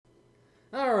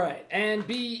All right, and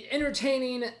be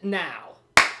entertaining now.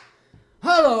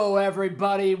 Hello,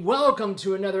 everybody. Welcome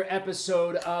to another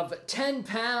episode of 10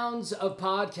 Pounds of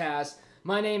Podcast.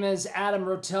 My name is Adam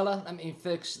Rotella. Let me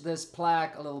fix this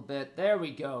plaque a little bit. There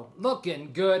we go.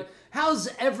 Looking good. How's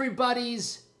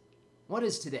everybody's... What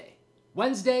is today?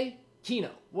 Wednesday?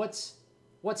 Kino. What's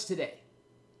today?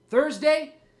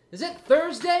 Thursday? Is it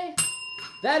Thursday?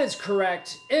 That is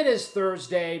correct. It is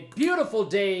Thursday. Beautiful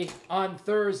day on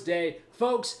Thursday.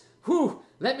 Folks,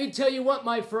 let me tell you what,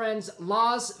 my friends.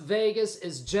 Las Vegas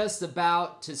is just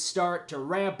about to start to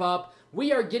ramp up.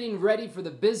 We are getting ready for the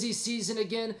busy season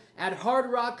again. At Hard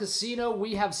Rock Casino,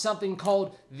 we have something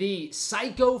called the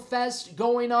Psycho Fest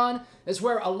going on. It's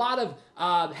where a lot of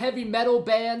heavy metal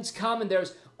bands come, and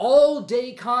there's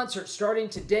all-day concert starting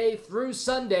today through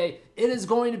Sunday. It is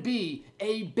going to be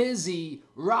a busy,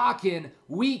 rockin'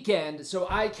 weekend, so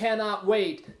I cannot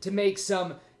wait to make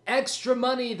some extra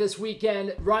money this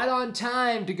weekend, right on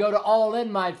time to go to All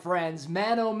In, my friends.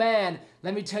 Man, oh man,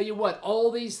 let me tell you what,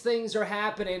 all these things are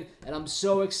happening, and I'm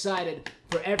so excited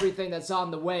for everything that's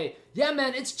on the way. Yeah,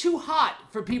 man, it's too hot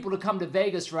for people to come to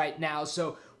Vegas right now,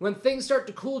 so when things start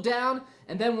to cool down,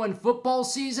 and then when football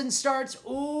season starts,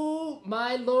 ooh,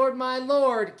 my lord,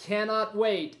 cannot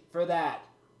wait for that.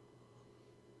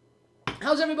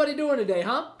 How's everybody doing today,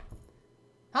 huh?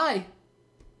 Hi.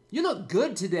 You look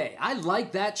good today. I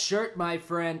like that shirt, my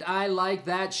friend. I like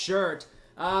that shirt.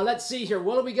 Let's see here.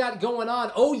 What do we got going on?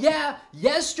 Oh, yeah.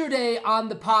 Yesterday on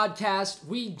the podcast,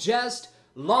 we just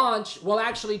launched, well,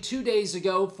 actually 2 days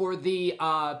ago for the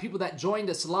people that joined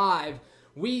us live,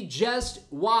 we just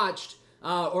watched, we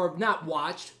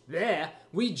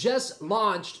just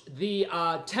launched the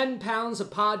 10 Pounds of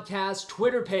Podcast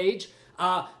Twitter page.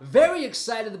 Very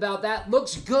excited about that.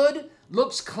 Looks good.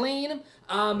 Looks clean.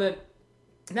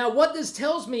 Now, what this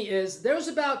tells me is there's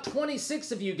about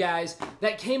 26 of you guys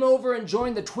that came over and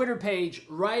joined the Twitter page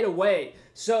right away.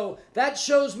 So that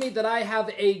shows me that I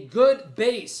have a good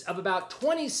base of about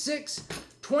 26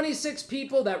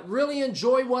 people that really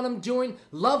enjoy what I'm doing,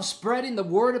 love spreading the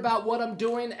word about what I'm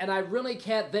doing, and I really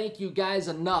can't thank you guys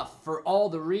enough for all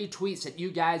the retweets that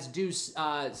you guys do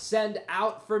send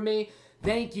out for me.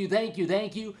 Thank you, thank you,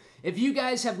 thank you. If you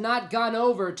guys have not gone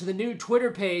over to the new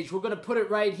Twitter page, we're going to put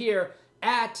it right here,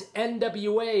 at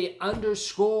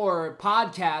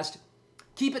NWA_podcast.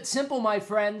 Keep it simple, my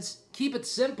friends. Keep it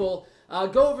simple.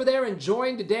 Go over there and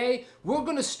join today. We're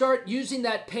going to start using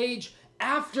that page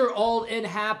after All In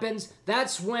happens.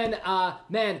 That's when,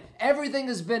 everything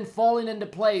has been falling into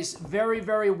place very,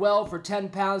 very well for 10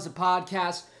 Pounds of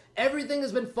Podcast. Everything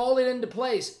has been falling into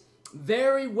place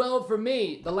very well for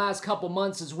me the last couple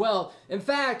months as well. In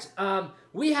fact,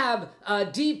 we have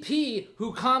DP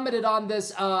who commented on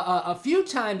this a few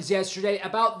times yesterday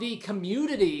about the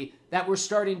community that we're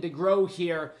starting to grow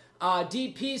here.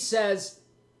 DP says,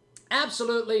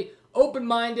 absolutely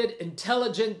open-minded,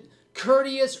 intelligent,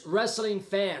 courteous wrestling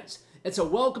fans. It's a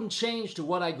welcome change to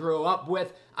what I grew up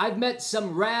with. I've met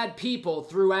some rad people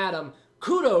through Adam.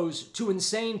 Kudos to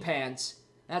Insane Pants.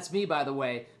 That's me, by the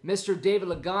way. Mr. David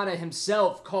Lagana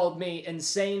himself called me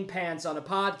Insane Pants on a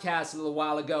podcast a little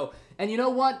while ago. And you know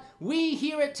what? We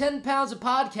here at 10 Pounds of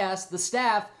Podcast, the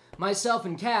staff, myself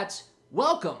and Katz,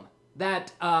 welcome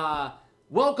that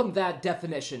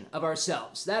definition of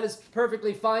ourselves. That is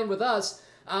perfectly fine with us.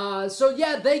 So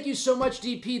yeah, thank you so much,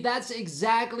 DP. That's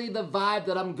exactly the vibe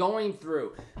that I'm going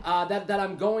through, that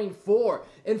I'm going for.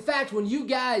 In fact, when you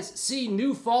guys see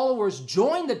new followers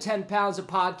join the 10 Pounds of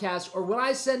Podcast, or when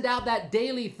I send out that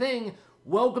daily thing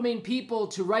welcoming people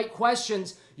to write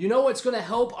questions, you know what's going to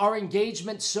help our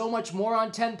engagement so much more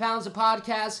on 10 Pounds of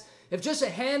Podcast? If just a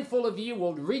handful of you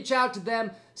will reach out to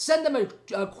them, send them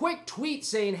a quick tweet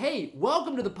saying, hey,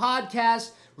 welcome to the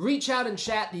podcast, reach out and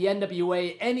chat the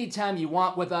NWA anytime you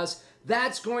want with us.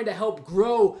 That's going to help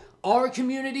grow our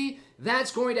community.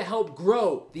 That's going to help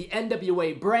grow the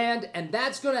NWA brand, and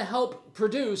that's going to help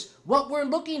produce what we're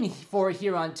looking for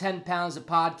here on 10 Pounds of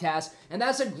Podcast, and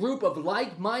that's a group of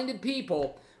like-minded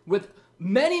people with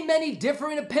many, many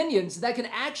different opinions that can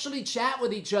actually chat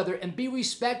with each other and be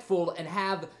respectful and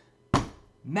have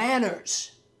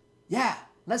manners. Yeah,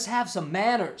 let's have some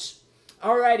manners.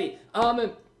 Alrighty,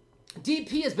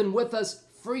 DP has been with us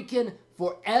freaking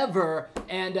forever,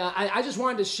 and I just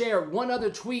wanted to share one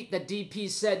other tweet that DP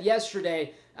said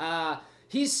yesterday.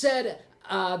 He said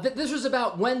that this was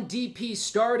about when DP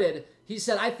started. He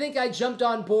said, I think I jumped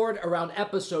on board around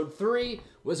episode 3.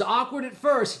 Was awkward at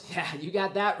first. Yeah, you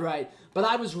got that right. But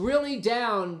I was really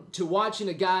down to watching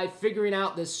a guy figuring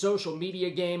out this social media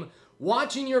game.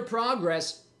 Watching your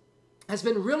progress has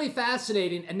been really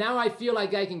fascinating, and now I feel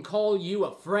like I can call you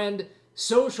a friend.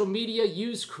 social media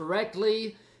used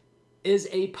correctly is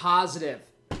a positive.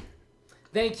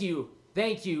 Thank you,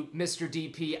 Mr.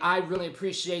 DP. I really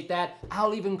appreciate that.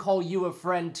 I'll even call you a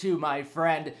friend too, my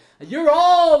friend. You're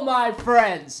all my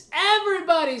friends.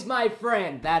 Everybody's my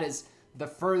friend. That is the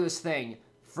furthest thing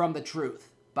from the truth,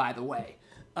 by the way.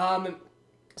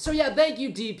 So yeah, thank you,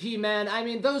 DP, man. I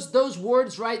mean, those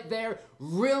words right there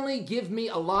really give me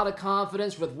a lot of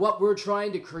confidence with what we're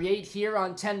trying to create here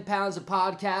on 10 Pounds of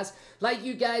Podcast. Like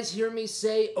you guys hear me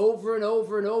say over and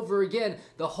over and over again,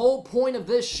 the whole point of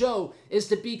this show is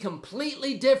to be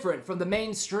completely different from the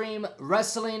mainstream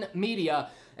wrestling media,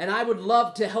 and I would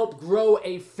love to help grow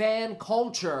a fan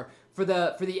culture for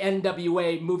the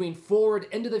NWA moving forward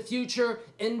into the future,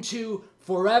 into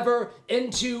forever,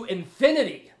 into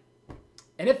infinity.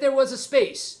 And if there was a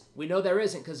space, we know there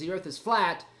isn't because the earth is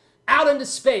flat, out into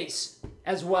space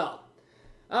as well.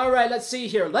 All right, let's see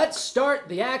here. Let's start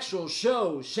the actual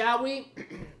show, shall we?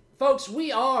 Folks,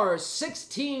 we are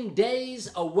 16 days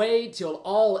away till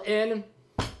All In.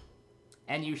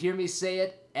 And you hear me say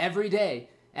it every day.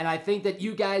 And I think that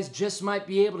you guys just might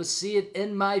be able to see it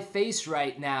in my face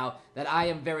right now, that I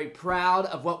am very proud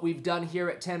of what we've done here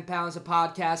at 10 Pounds of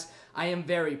Podcast. I am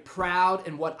very proud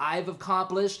in what I've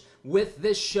accomplished with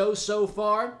this show so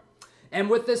far, and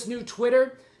with this new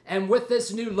Twitter, and with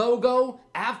this new logo.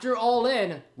 After All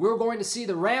In, we're going to see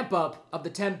the ramp up of the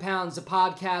 10 Pounds of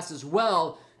Podcast as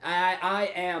well.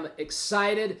 I am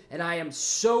excited, and I am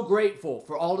so grateful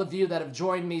for all of you that have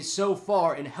joined me so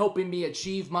far in helping me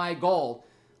achieve my goal.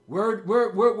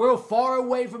 We're far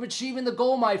away from achieving the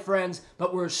goal, my friends,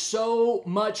 but we're so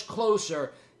much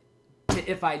closer to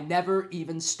if I never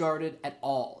even started at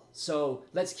all. So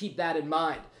let's keep that in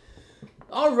mind.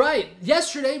 All right,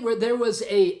 yesterday there was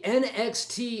a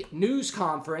NXT news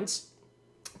conference.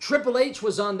 Triple H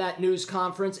was on that news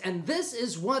conference, and this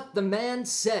is what the man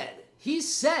said. He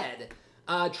said,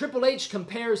 Triple H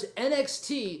compares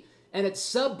NXT and its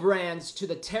sub-brands to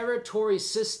the territory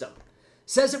system.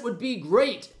 Says it would be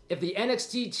great if the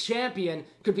NXT champion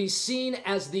could be seen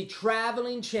as the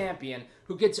traveling champion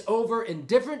who gets over in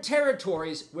different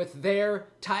territories with their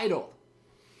title.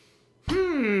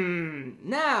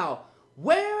 Now,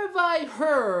 where have I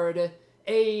heard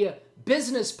a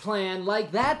business plan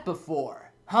like that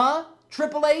before? Huh?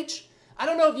 Triple H? I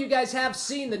don't know if you guys have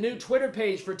seen the new Twitter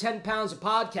page for 10 Pounds of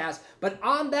Podcast, but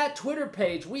on that Twitter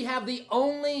page, we have the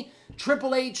only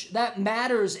Triple H that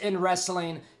matters in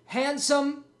wrestling.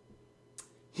 Handsome,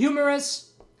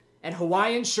 humorous, and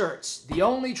Hawaiian shirts. The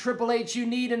only Triple H you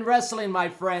need in wrestling, my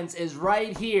friends, is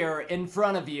right here in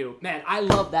front of you. Man, I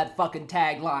love that fucking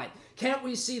tagline. Can't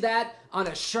we see that on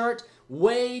a shirt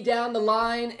way down the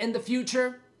line in the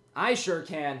future? I sure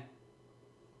can.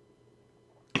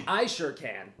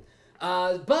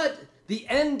 But the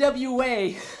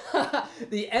NWA,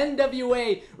 the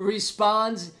NWA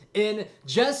responds in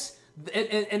just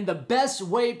in the best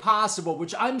way possible,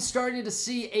 which I'm starting to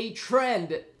see a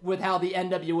trend with how the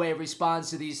NWA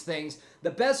responds to these things. The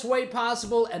best way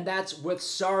possible, and that's with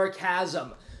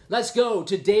sarcasm. Let's go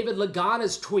to David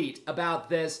Lagana's tweet about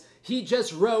this. He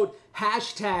just wrote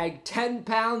hashtag 10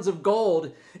 pounds of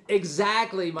gold.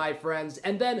 Exactly, my friends.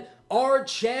 And then our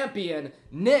champion,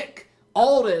 Nick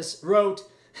Aldis, wrote,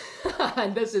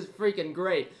 and this is freaking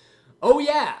great. Oh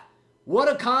yeah, what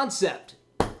a concept.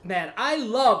 Man, I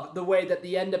love the way that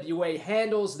the NWA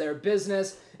handles their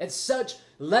business. It's such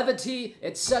levity,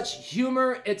 it's such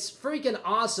humor, it's freaking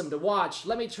awesome to watch.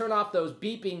 Let me turn off those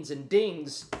beepings and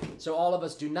dings so all of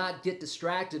us do not get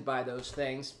distracted by those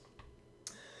things.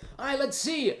 All right, let's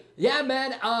see. Yeah,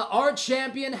 man, our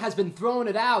champion has been throwing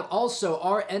it out. Also,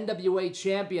 our NWA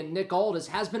champion, Nick Aldis,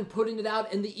 has been putting it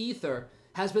out in the ether,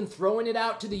 has been throwing it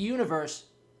out to the universe,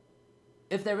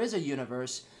 if there is a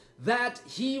universe, that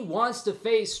he wants to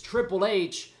face Triple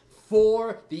H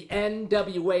for the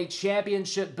NWA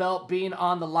Championship belt being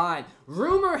on the line.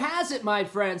 Rumor has it, my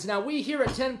friends. Now, we here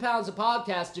at 10 Pounds of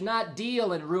Podcast do not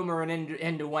deal in rumor and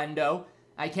innuendo.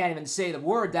 I can't even say the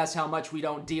word, that's how much we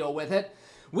don't deal with it.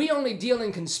 We only deal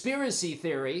in conspiracy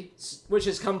theory, which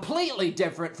is completely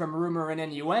different from rumor and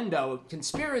innuendo.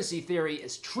 Conspiracy theory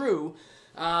is true,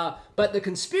 but the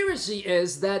conspiracy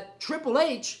is that Triple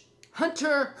H,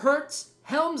 Hunter Hearst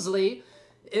Helmsley,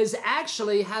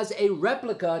 actually has a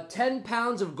replica 10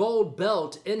 pounds of gold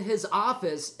belt in his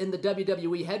office in the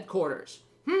WWE headquarters.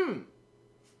 You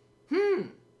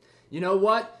know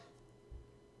what?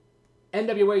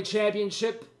 NWA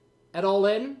Championship at All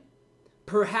In?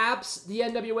 Perhaps the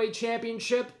NWA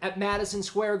Championship at Madison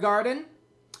Square Garden?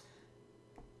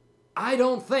 I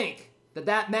don't think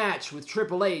that match with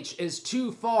Triple H is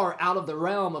too far out of the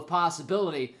realm of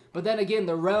possibility, But then again,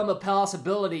 the realm of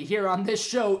possibility here on this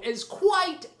show is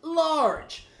quite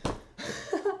large.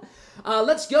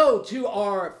 Let's go to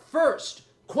our first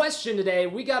question today.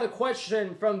 We got a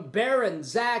question from Baron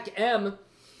Zach M.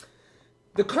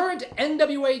 The current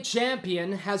NWA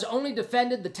champion has only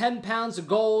defended the 10 pounds of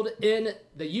gold in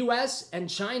the US and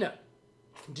China.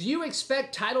 Do you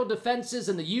expect title defenses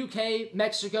in the UK,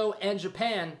 Mexico, and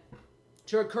Japan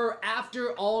to occur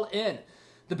after All In?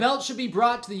 The belt should be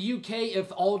brought to the UK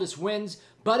if Aldis wins,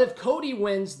 but if Cody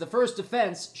wins, the first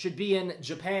defense should be in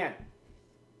Japan.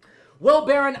 Well,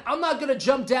 Baron, I'm not going to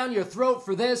jump down your throat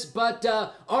for this, but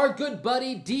our good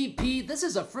buddy DP, this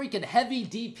is a freaking heavy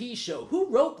DP show. Who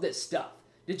wrote this stuff?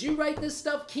 Did you write this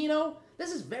stuff, Kino?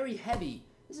 This is very heavy.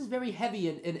 This is very heavy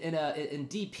in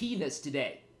DP-ness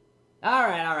today. All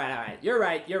right. You're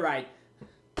right.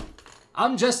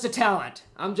 I'm just a talent.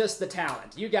 I'm just the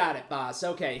talent. You got it, boss.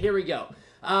 Okay, here we go.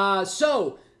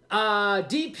 DP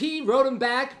wrote him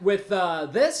back with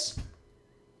this.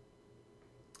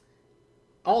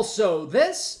 Also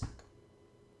this.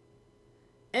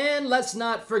 And let's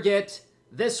not forget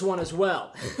this one as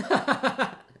well.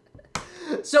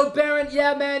 So, Baron,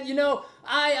 yeah, man, you know,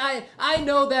 I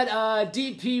know that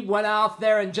DP went off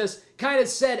there and just kind of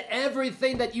said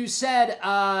everything that you said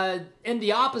in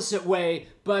the opposite way.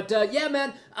 But, yeah,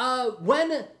 man,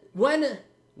 when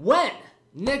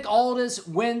Nick Aldis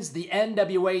wins the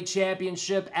NWA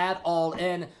Championship at All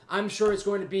In, I'm sure it's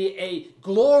going to be a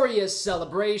glorious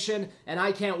celebration, and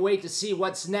I can't wait to see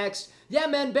what's next. Yeah,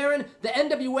 man, Baron, the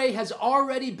NWA has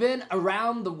already been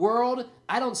around the world.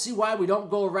 I don't see why we don't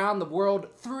go around the world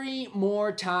 3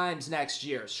 more times next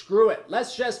year. Screw it.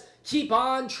 Let's just keep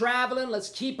on traveling. Let's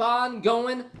keep on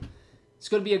going. It's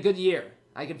going to be a good year.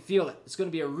 I can feel it. It's going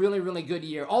to be a really, really good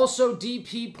year. Also,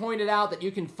 DP pointed out that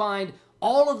you can find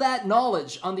all of that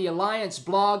knowledge on the Alliance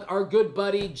blog. Our good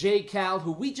buddy, J. Cal,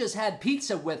 who we just had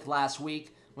pizza with last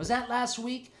week. Was that last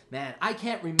week? Man, I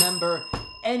can't remember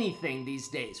anything these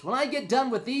days. When I get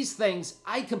done with these things,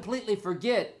 I completely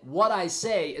forget what I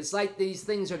say. It's like these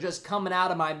things are just coming out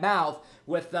of my mouth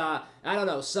with, I don't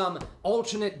know, some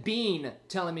alternate being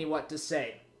telling me what to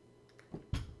say.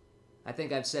 I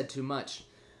think I've said too much.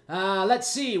 Let's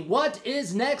see, what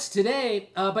is next today?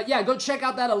 But yeah, go check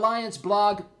out that Alliance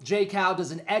blog. J. Cal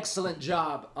does an excellent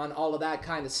job on all of that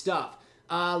kind of stuff.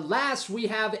 Last, we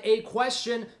have a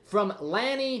question from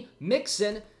Lanny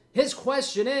Mixon. His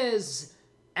question is,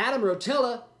 Adam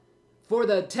Rotilla, for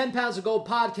the 10 Pounds of Gold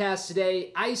podcast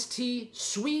today, iced tea,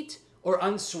 sweet or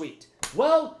unsweet?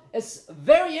 Well, it's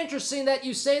very interesting that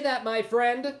you say that, my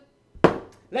friend.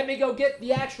 Let me go get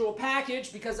the actual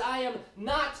package because I am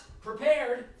not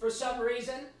prepared for some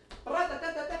reason. All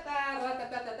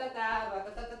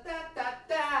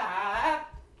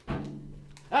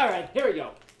right, here we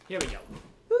go.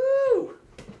 Woo!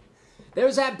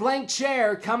 There's that blank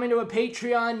chair coming to a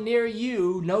Patreon near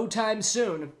you no time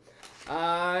soon.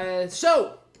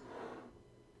 So,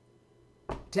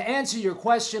 to answer your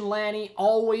question, Lanny,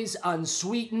 always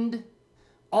unsweetened,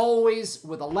 always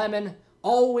with a lemon,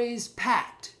 always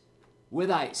packed with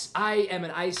ice. I am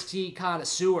an iced tea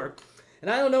connoisseur.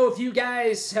 And I don't know if you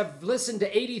guys have listened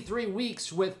to 83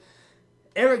 Weeks with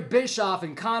Eric Bischoff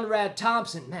and Conrad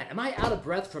Thompson. Man, am I out of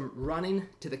breath from running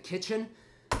to the kitchen?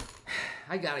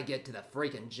 I gotta get to the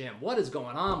freaking gym. What is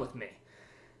going on with me?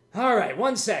 All right,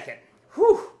 1 second.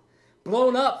 Whew.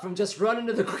 Blown up from just running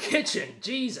to the kitchen.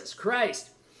 Jesus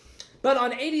Christ. But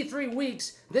on 83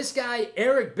 Weeks, this guy,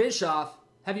 Eric Bischoff,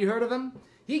 have you heard of him?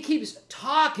 He keeps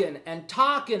talking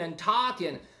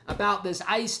about this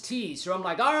iced tea. So I'm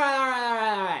like, all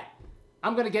right.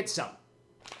 I'm gonna get some.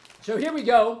 So here we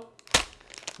go.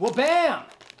 Well, bam.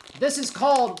 This is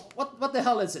called, what the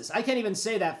hell is this? I can't even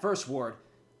say that first word.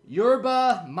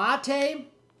 Yerba mate?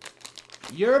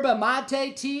 Yerba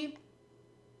mate tea?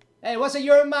 Hey, what's a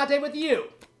yerba mate with you?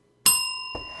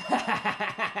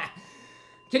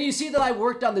 Can you see that I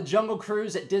worked on the Jungle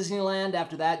Cruise at Disneyland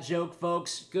after that joke,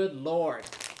 folks? Good Lord.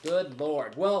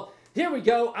 Well, here we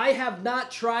go. I have not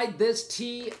tried this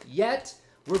tea yet.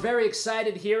 We're very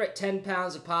excited here at 10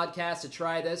 Pounds of Podcast to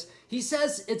try this. He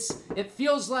says it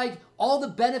feels like all the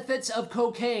benefits of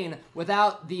cocaine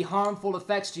without the harmful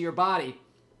effects to your body.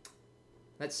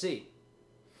 Let's see.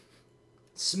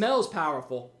 Smells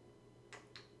powerful.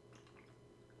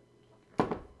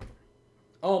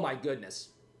 Oh my goodness.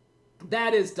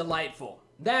 That is delightful.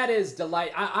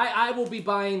 I will be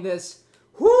buying this.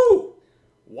 Whoo!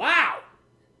 Wow!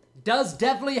 Does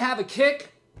definitely have a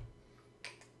kick.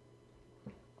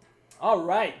 All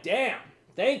right, damn.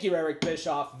 Thank you, Eric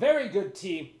Bischoff. Very good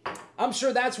tea. I'm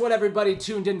sure that's what everybody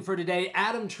tuned in for today.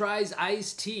 Adam tries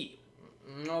iced tea.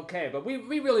 Okay, but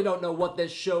we really don't know what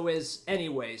this show is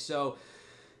anyway, so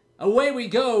away we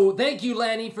go. Thank you,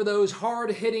 Lanny, for those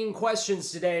hard-hitting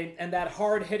questions today and that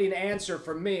hard-hitting answer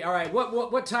from me. All right,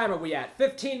 what time are we at?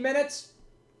 15 minutes?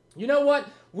 You know what?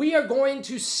 We are going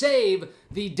to save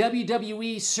the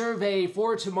WWE survey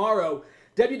for tomorrow.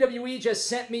 WWE just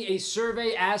sent me a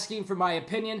survey asking for my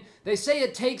opinion. They say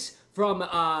it takes from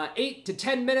 8 to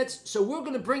 10 minutes, so we're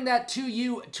going to bring that to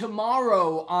you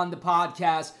tomorrow on the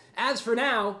podcast. As for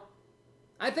now,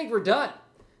 I think we're done.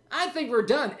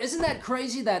 Isn't that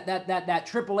crazy that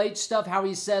Triple H stuff, how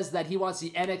he says that he wants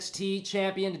the NXT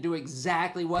champion to do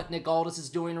exactly what Nick Aldis is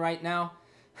doing right now?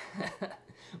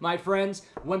 My friends,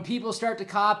 when people start to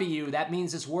copy you, that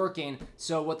means it's working.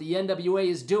 So what the NWA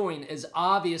is doing is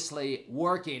obviously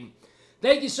working.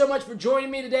 Thank you so much for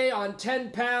joining me today on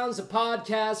 10 Pounds, a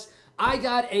podcast. I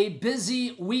got a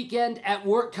busy weekend at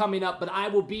work coming up, but I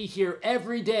will be here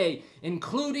every day,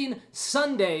 including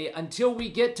Sunday, until we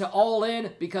get to All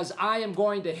In, because I am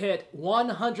going to hit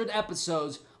 100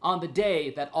 episodes on the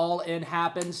day that All In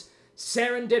happens.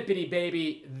 Serendipity,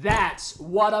 baby. That's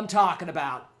what I'm talking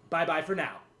about. Bye-bye for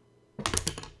now.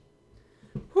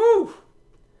 Whew.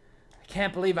 I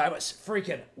can't believe I was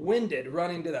freaking winded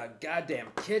running to the goddamn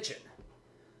kitchen.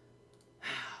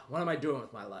 What am I doing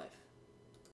with my life?